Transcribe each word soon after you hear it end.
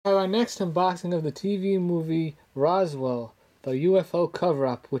next unboxing of the TV movie Roswell, the UFO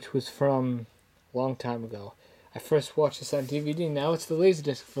cover-up, which was from a long time ago. I first watched this on DVD, now it's the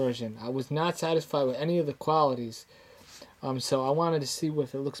Laserdisc version. I was not satisfied with any of the qualities, so I wanted to see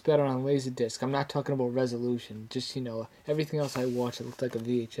if it looks better on Laserdisc. I'm not talking about resolution, just, everything else I watched, it looked like a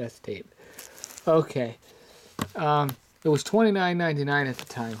VHS tape. Okay, it was $29.99 at the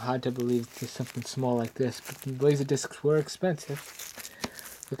time. Hard to believe just something small like this, but the Laserdiscs were expensive.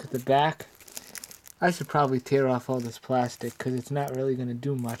 Look at the back. I should probably tear off all this plastic because it's not really going to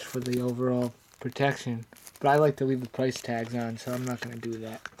do much for the overall protection. But I like to leave the price tags on, so I'm not going to do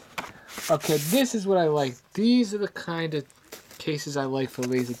that. Okay, this is what I like. These are the kind of cases I like for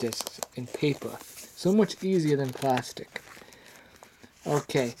Laserdiscs in paper. So much easier than plastic.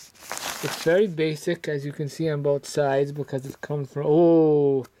 Okay, it's very basic, as you can see on both sides, because it comes from...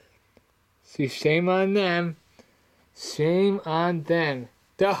 Oh! See, shame on them. Shame on them.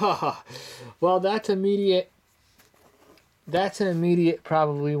 Well, that's immediate. That's an immediate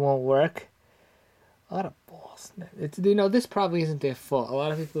probably won't work. A lot of balls. It's, this probably isn't their fault. A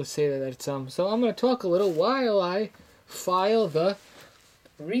lot of people say that it's so I'm going to talk a little while I file the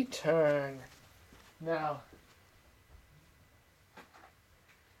return. Now,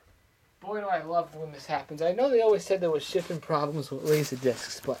 boy, do I love when this happens. I know they always said there was shipping problems with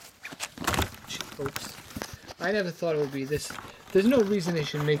Laserdiscs, but oops, I never thought it would be this. There's no reason they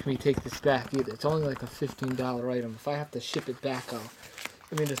should make me take this back either. It's only like a $15 item. If I have to ship it back,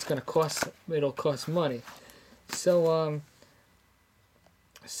 it's gonna cost. It'll cost money. So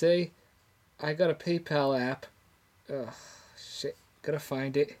say I got a PayPal app. Ugh, shit, gotta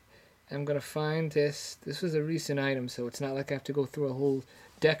find it. I'm gonna find this. This was a recent item, so it's not like I have to go through a whole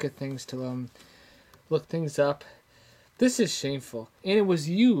deck of things to look things up. This is shameful. And it was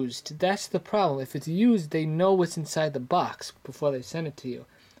used. That's the problem. If it's used, they know what's inside the box before they send it to you.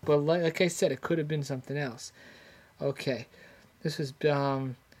 But like I said, it could have been something else. Okay. This is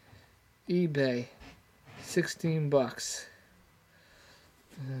eBay. $16.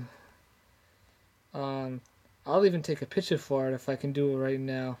 I'll even take a picture for it if I can do it right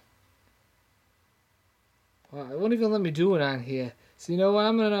now. Wow, it won't even let me do it on here. So you know what?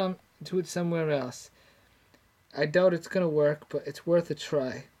 I'm going to do it somewhere else. I doubt it's going to work, but it's worth a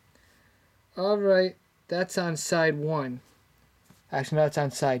try. Alright, that's on side 1. Actually, no, it's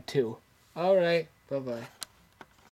on side 2. Alright, bye-bye.